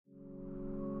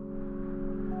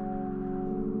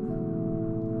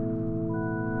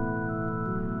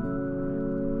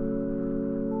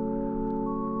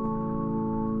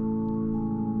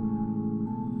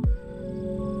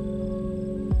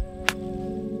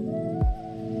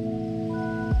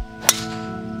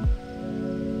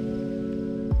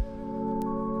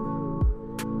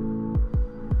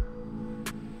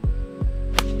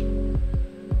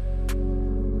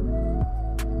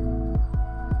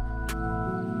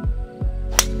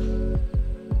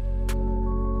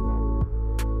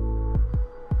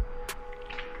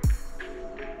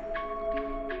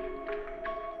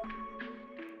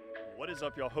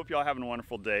y'all? Hope y'all having a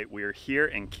wonderful day. We are here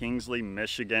in Kingsley,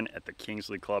 Michigan at the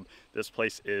Kingsley Club. This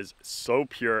place is so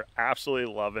pure,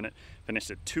 absolutely loving it.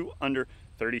 Finished at 2 under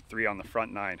 33 on the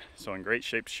front 9. So in great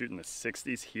shape shooting the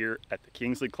 60s here at the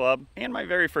Kingsley Club and my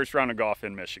very first round of golf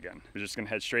in Michigan. We're just gonna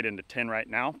head straight into 10 right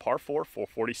now, par 4,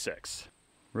 446.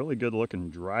 Really good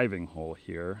looking driving hole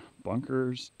here.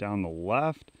 Bunkers down the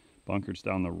left, bunkers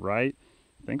down the right.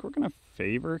 I think we're gonna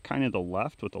favor kind of the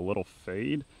left with a little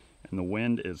fade, and the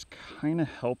wind is kind of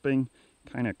helping,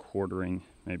 kind of quartering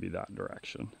maybe that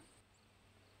direction.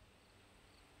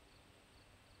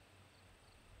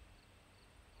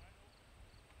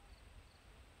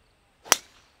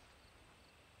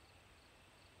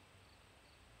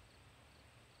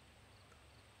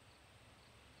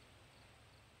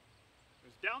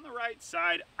 Down the right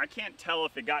side, I can't tell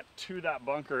if it got to that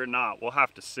bunker or not. We'll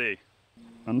have to see.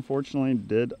 Unfortunately,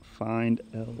 did find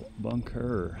El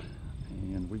Bunker.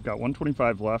 And we've got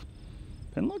 125 left.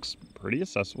 Pin looks pretty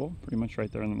accessible, pretty much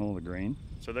right there in the middle of the green.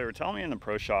 So they were telling me in the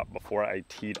pro shop before I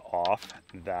teed off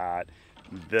that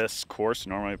this course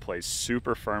normally plays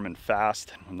super firm and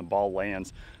fast. When the ball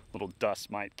lands, a little dust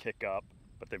might kick up.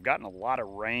 But they've gotten a lot of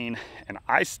rain, and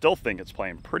I still think it's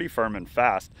playing pretty firm and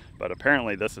fast, but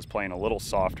apparently this is playing a little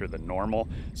softer than normal,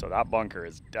 so that bunker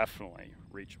is definitely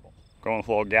reachable. Going with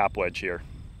a little gap wedge here.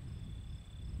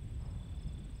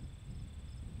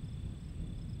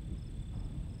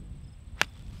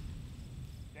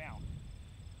 Down.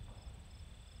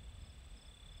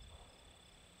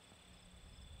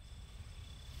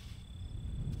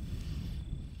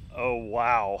 Oh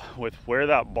wow, with where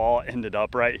that ball ended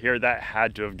up right here, that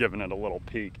had to have given it a little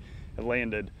peak. It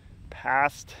landed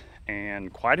past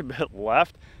and quite a bit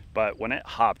left, but when it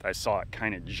hopped, I saw it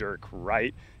kind of jerk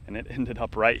right, and it ended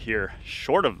up right here,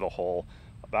 short of the hole,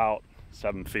 about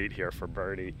 7 feet here for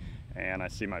birdie. And I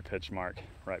see my pitch mark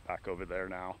right back over there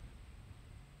now.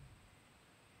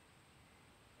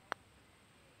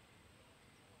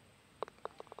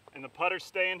 And the putter's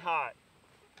staying hot.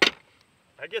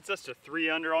 That gets us to 3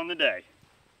 under on the day.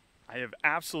 I have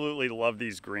absolutely loved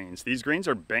these greens. These greens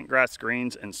are bent grass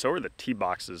greens, and so are the tee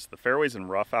boxes. The fairways and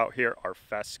rough out here are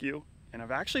fescue. And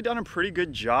I've actually done a pretty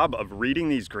good job of reading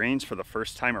these greens for the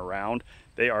first time around.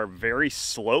 They are very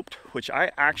sloped, which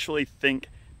I actually think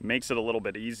makes it a little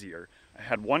bit easier. I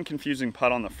had one confusing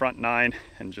putt on the front 9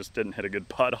 and just didn't hit a good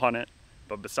putt on it.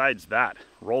 But besides that,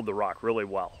 rolled the rock really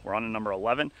well. We're on to number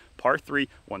 11, par 3,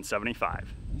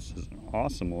 175. This is an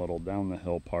awesome little down the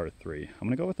hill par 3. I'm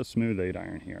gonna go with a smooth 8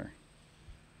 iron here.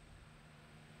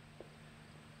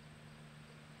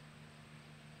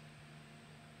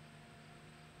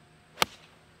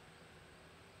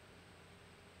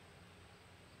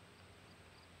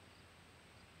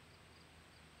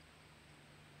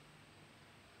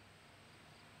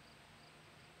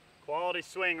 Quality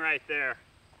swing right there.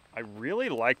 I really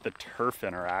like the turf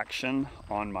interaction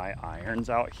on my irons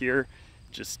out here.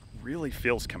 Just really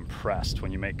feels compressed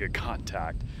when you make good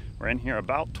contact. We're in here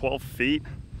about 12 feet.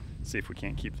 Let's see if we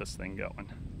can't keep this thing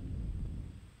going.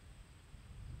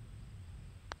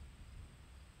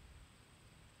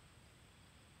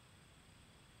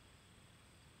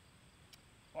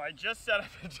 Well, I just said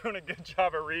I've been doing a good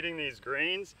job of reading these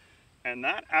greens, and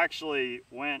that actually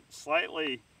went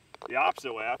slightly the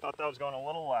opposite way. I thought that was going a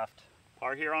little left.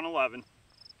 Par here on 11.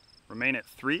 Remain at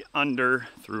 3 under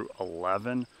through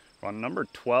 11. We're on number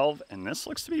 12, and this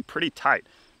looks to be pretty tight.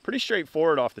 Pretty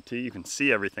straightforward off the tee. You can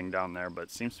see everything down there, but it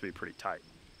seems to be pretty tight.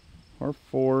 Par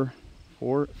 4,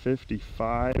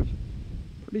 455.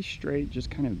 Pretty straight, just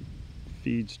kind of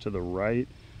feeds to the right.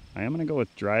 I am going to go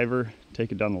with driver,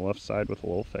 take it down the left side with a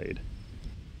little fade.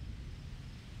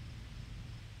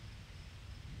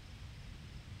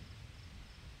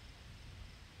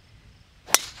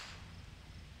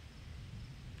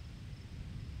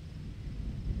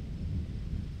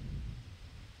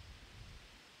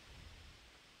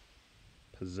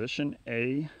 Position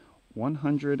A,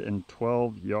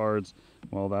 112 yards.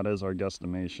 Well, that is our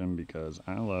guesstimation because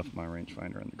I left my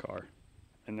rangefinder in the car.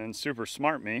 And then super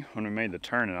smart me, when we made the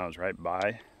turn and I was right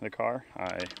by the car,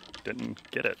 I didn't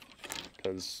get it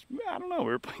because, I don't know, we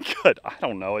were playing good. I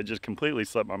don't know, it just completely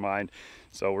slipped my mind.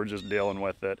 So we're just dealing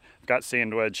with it. I've got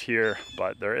sand wedge here,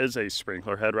 but there is a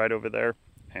sprinkler head right over there.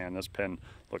 And this pin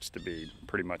looks to be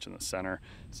pretty much in the center.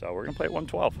 So we're gonna play at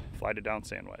 112, slide it down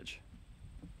sand wedge.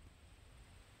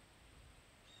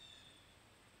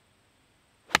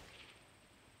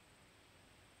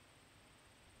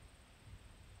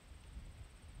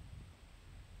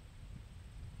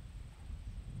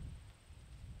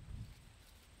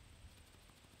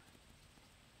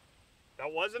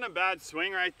 That wasn't a bad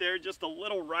swing right there, just a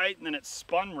little right, and then it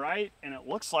spun right, and it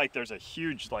looks like there's a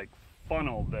huge like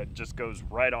funnel that just goes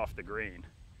right off the green.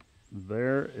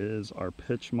 There is our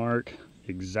pitch mark,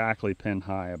 exactly pin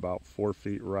high, about 4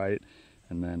 feet right,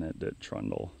 and then it did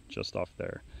trundle just off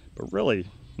there. But really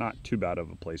not too bad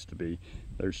of a place to be.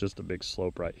 There's just a big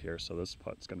slope right here, so this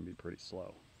putt's gonna be pretty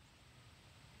slow.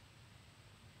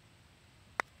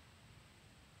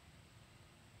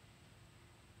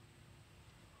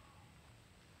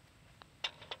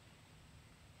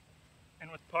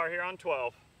 And with par here on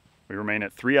 12. We remain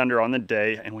at 3 under on the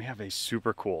day, and we have a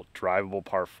super cool drivable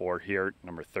par 4 here,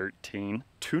 number 13.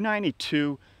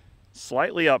 292,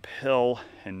 slightly uphill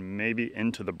and maybe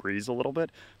into the breeze a little bit,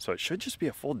 so it should just be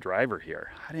a full driver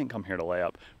here. I didn't come here to lay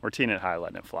up. We're teeing it high,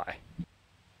 letting it fly.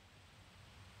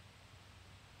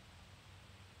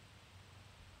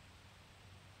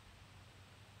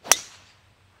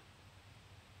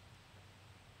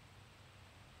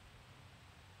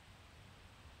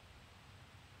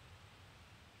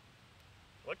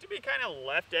 Looked to be kind of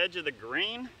left edge of the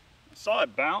green. I saw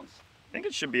it bounce. I think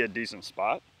it should be a decent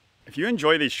spot. If you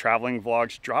enjoy these traveling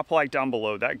vlogs, drop a like down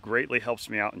below. That greatly helps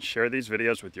me out, and share these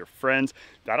videos with your friends.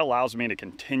 That allows me to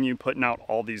continue putting out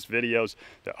all these videos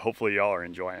that hopefully y'all are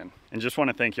enjoying. And just want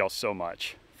to thank y'all so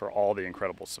much for all the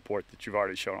incredible support that you've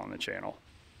already shown on the channel.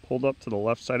 Pulled up to the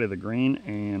left side of the green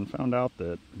and found out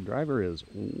that the driver is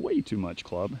way too much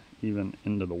club, even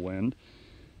into the wind.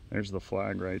 There's the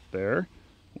flag right there.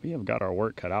 We have got our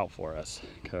work cut out for us,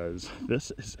 because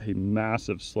this is a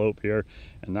massive slope here,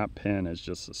 and that pin is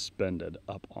just suspended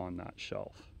up on that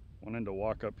shelf. Wanted to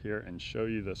walk up here and show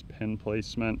you this pin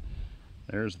placement.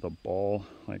 There's the ball,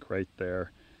 like right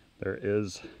there. There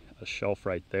is a shelf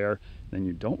right there. Then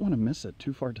you don't want to miss it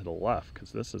too far to the left,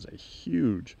 because this is a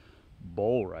huge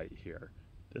bowl right here.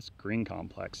 This green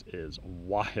complex is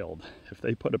wild. If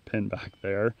they put a pin back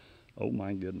there, oh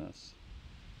my goodness.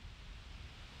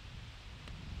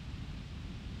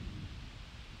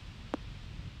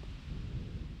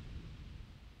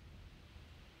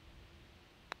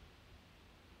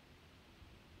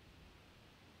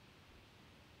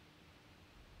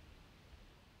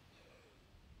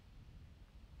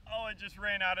 It just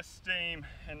ran out of steam,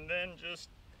 and then just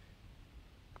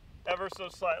ever so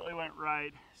slightly went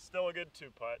right. Still a good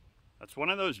 2-putt. That's one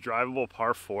of those drivable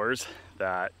par 4s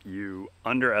that you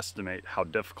underestimate how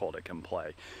difficult it can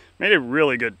play. Made a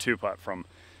really good 2-putt from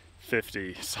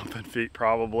 50 something feet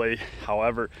probably.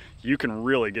 However, you can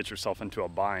really get yourself into a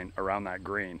bind around that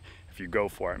green if you go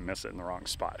for it and miss it in the wrong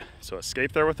spot. So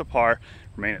escape there with a par,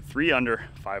 remain at 3 under,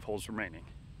 5 holes remaining.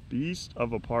 Beast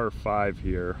of a par 5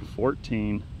 here,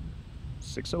 14.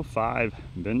 605,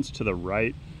 bends to the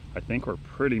right. I think we're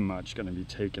pretty much going to be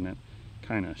taking it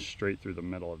kind of straight through the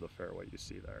middle of the fairway you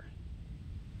see there.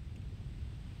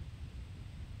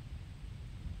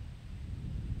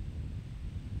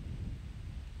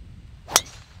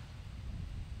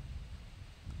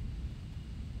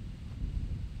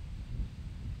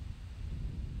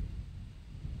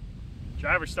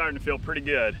 Driver's starting to feel pretty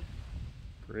good.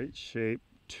 Great shape,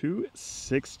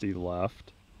 260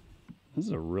 left. This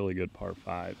is a really good par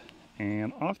 5.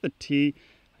 And off the tee,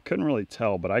 I couldn't really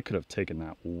tell, but I could have taken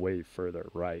that way further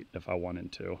right if I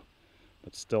wanted to.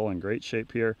 But still in great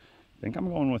shape here. I think I'm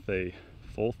going with a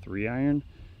full 3-iron.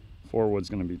 4-wood's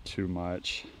going to be too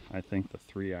much. I think the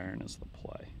 3-iron is the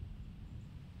play.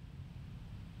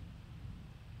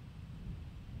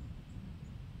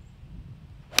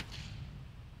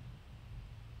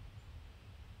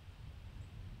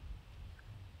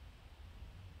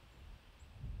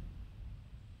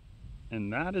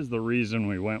 And that is the reason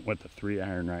we went with the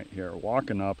 3-iron right here.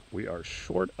 Walking up, we are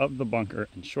short of the bunker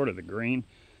and short of the green.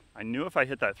 I knew if I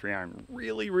hit that 3-iron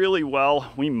really, really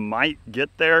well, we might get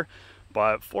there,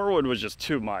 but 4-wood was just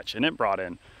too much, and it brought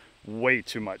in way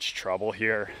too much trouble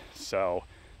here. So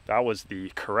that was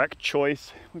the correct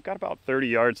choice. We've got about 30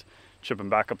 yards chipping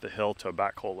back up the hill to a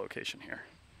back hole location here.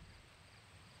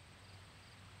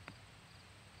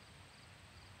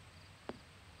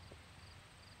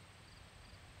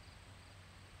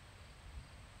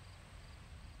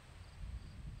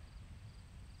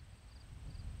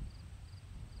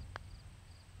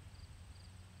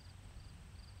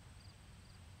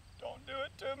 Don't do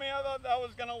it to me. I thought that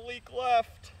was gonna leak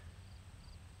left.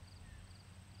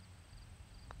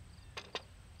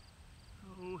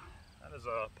 Oh, that is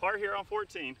a par here on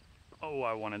 14. Oh,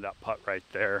 I wanted that putt right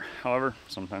there. However,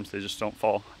 sometimes they just don't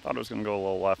fall. I thought it was gonna go a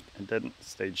little left. It didn't.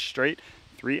 Stayed straight.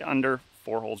 3 under,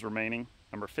 4 holes remaining.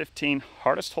 Number 15,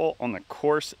 hardest hole on the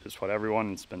course is what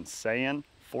everyone's been saying.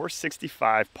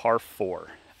 465 par 4.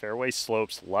 Fairway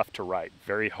slopes left to right,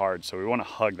 very hard, so we want to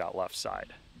hug that left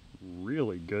side.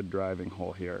 Really good driving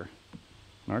hole here.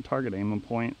 And our target aiming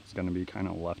point is going to be kind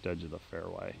of left edge of the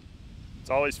fairway. It's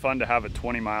always fun to have a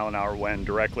 20-mile-an-hour wind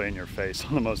directly in your face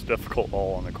on the most difficult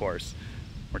hole on the course.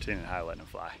 We're teeing it high, letting it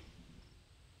fly.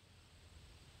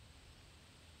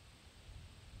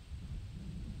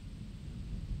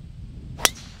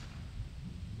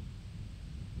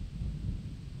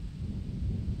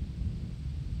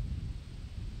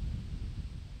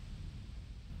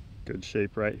 Good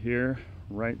shape right here,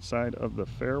 right side of the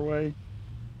fairway.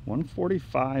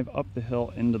 145 up the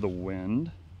hill into the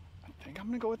wind. I think I'm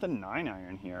gonna go with a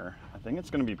 9-iron here. I think it's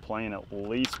gonna be playing at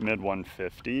least mid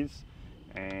 150s,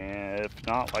 and if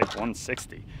not, like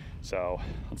 160. So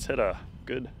let's hit a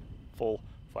good full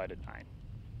flight at 9.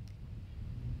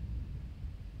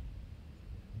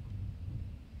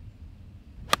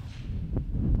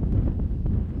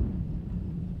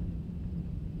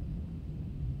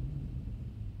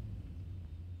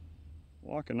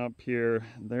 Walking up here,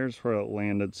 there's where it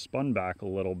landed, spun back a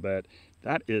little bit.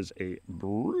 That is a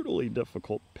brutally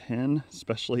difficult pin,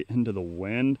 especially into the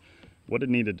wind. Would have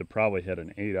needed to probably hit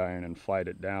an 8-iron and flight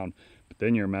it down, but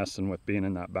then you're messing with being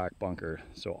in that back bunker.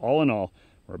 So all in all,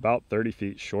 we're about 30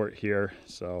 feet short here,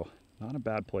 so not a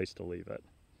bad place to leave it.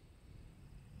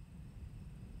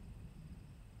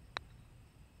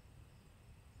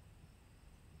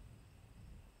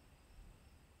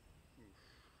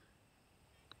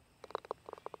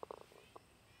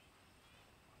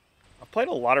 I've played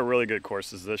a lot of really good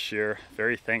courses this year.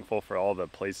 Very thankful for all the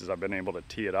places I've been able to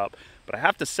tee it up. But I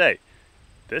have to say,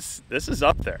 this is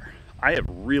up there. I have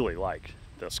really liked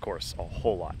this course a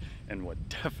whole lot and would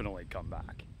definitely come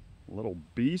back. A little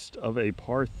beast of a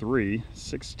par 3,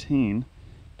 16,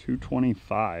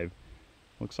 225.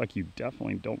 Looks like you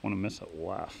definitely don't want to miss it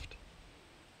left.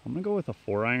 I'm gonna go with a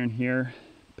 4-iron here.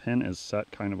 Pin is set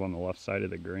kind of on the left side of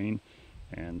the green,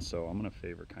 and so I'm gonna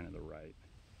favor kind of the right.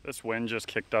 This wind just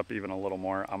kicked up even a little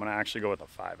more. I'm gonna actually go with a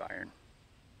 5-iron.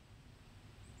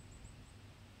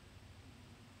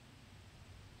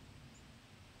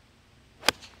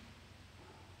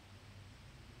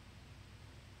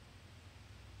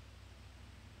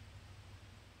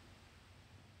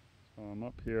 So I'm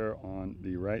up here on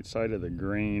the right side of the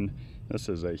green. This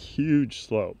is a huge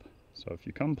slope. So if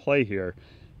you come play here,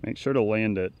 make sure to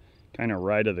land it kind of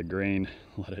right of the green,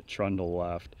 let it trundle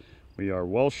left. We are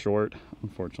well short.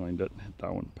 Unfortunately, didn't hit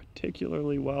that one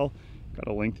particularly well. Got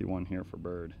a lengthy one here for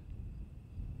bird.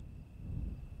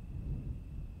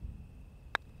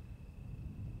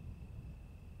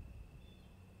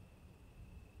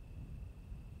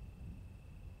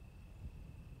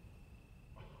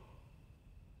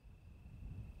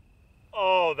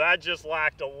 Oh, that just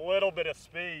lacked a little bit of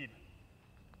speed.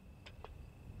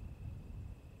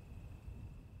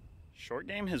 Short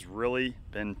game has really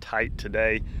been tight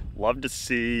today. Love to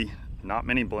see not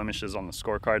many blemishes on the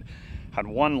scorecard. Had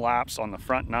one lapse on the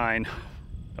front 9,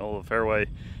 middle of the fairway,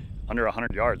 under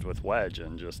 100 yards with wedge,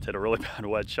 and just hit a really bad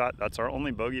wedge shot. That's our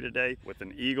only bogey today, with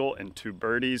an eagle and 2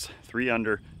 birdies, 3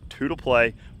 under, 2 to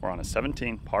play. We're on a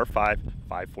 17, par 5,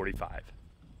 545.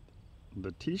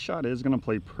 The tee shot is gonna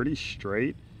play pretty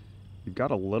straight. You've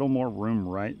got a little more room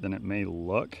right than it may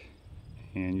look,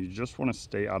 and you just wanna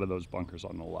stay out of those bunkers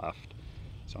on the left.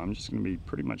 So I'm just gonna be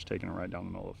pretty much taking it right down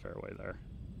the middle of the fairway there.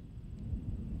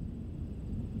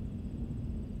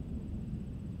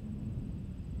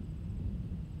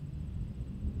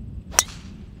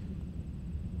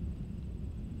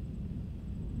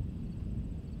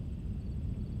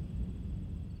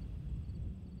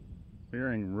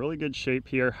 We're in really good shape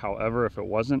here. However, if it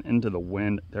wasn't into the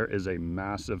wind, there is a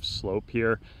massive slope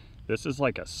here. This is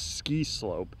like a ski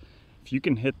slope. If you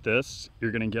can hit this, you're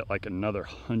gonna get like another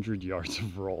 100 yards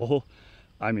of roll.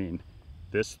 I mean,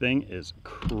 this thing is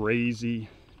crazy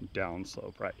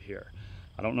downslope right here.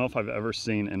 I don't know if I've ever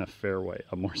seen in a fairway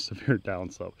a more severe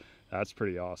downslope. That's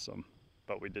pretty awesome.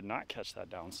 But we did not catch that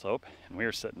downslope, and we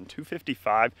are sitting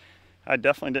 255. I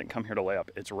definitely didn't come here to lay up.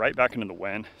 It's right back into the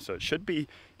wind, so it should be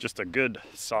just a good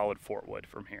solid 4-wood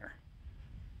from here.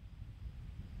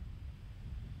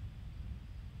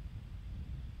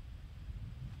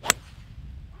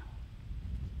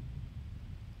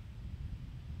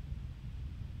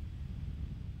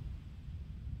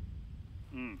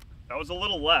 That was a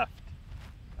little left.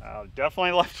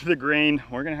 Definitely left to the green.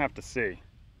 We're gonna have to see.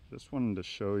 Just wanted to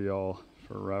show y'all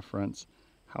for reference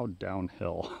how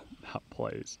downhill that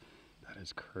plays. That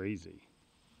is crazy.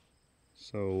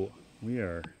 So we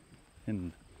are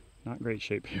in not great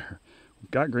shape here.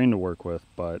 We've got green to work with,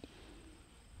 but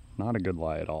not a good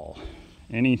lie at all.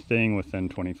 Anything within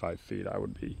 25 feet I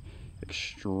would be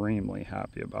extremely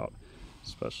happy about,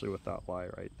 especially with that lie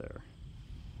right there.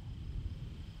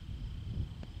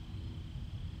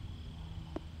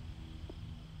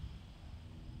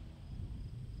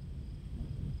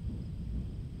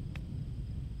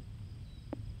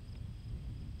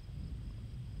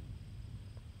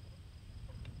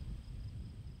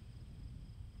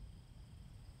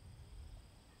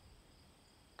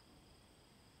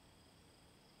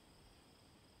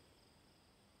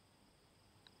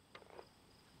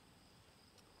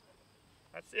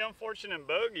 That's the unfortunate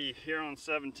bogey here on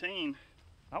 17.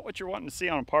 Not what you're wanting to see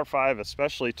on a par 5,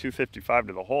 especially 255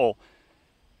 to the hole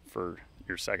for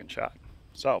your second shot.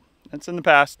 So that's in the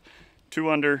past. 2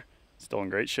 under, still in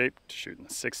great shape to shoot in the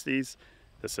 60s.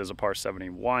 This is a par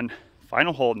 71.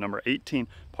 Final hole, number 18,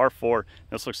 par 4.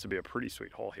 This looks to be a pretty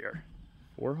sweet hole here.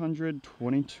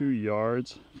 422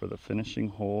 yards for the finishing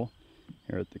hole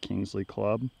here at the Kingsley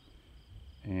Club.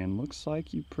 And looks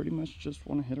like you pretty much just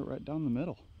want to hit it right down the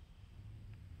middle.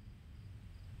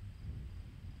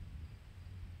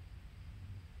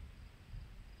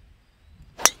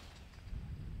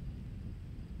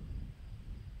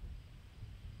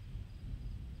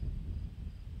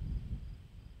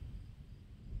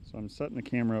 So I'm setting the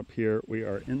camera up here. We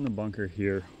are in the bunker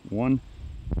here,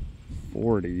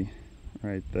 140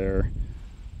 right there.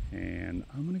 And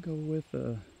I'm gonna go with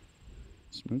a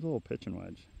smooth little pitching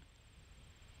wedge.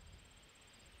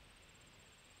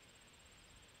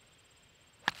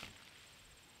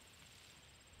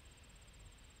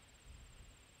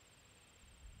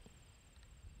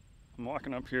 I'm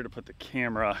walking up here to put the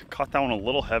camera. Caught that one a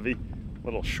little heavy, a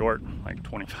little short, like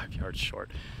 25 yards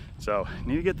short. So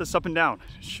need to get this up and down,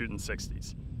 shooting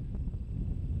 60s.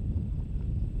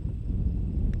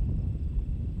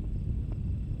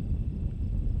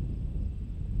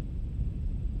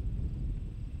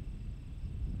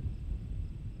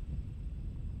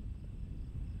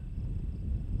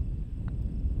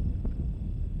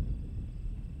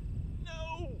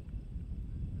 No!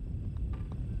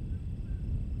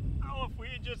 Oh, if we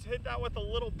had just hit that with a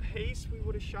little pace, we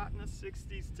would have shot in the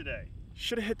 60s today.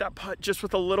 Should have hit that putt just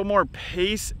with a little more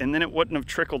pace, and then it wouldn't have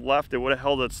trickled left. It would have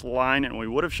held its line, and we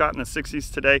would have shot in the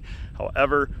 60s today.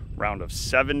 However, round of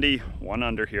 70, 1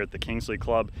 under here at the Kingsley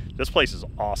Club. This place is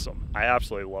awesome. I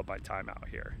absolutely love my time out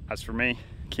here. As for me,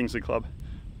 Kingsley Club,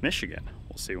 Michigan.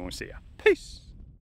 We'll see you when we see you. Peace.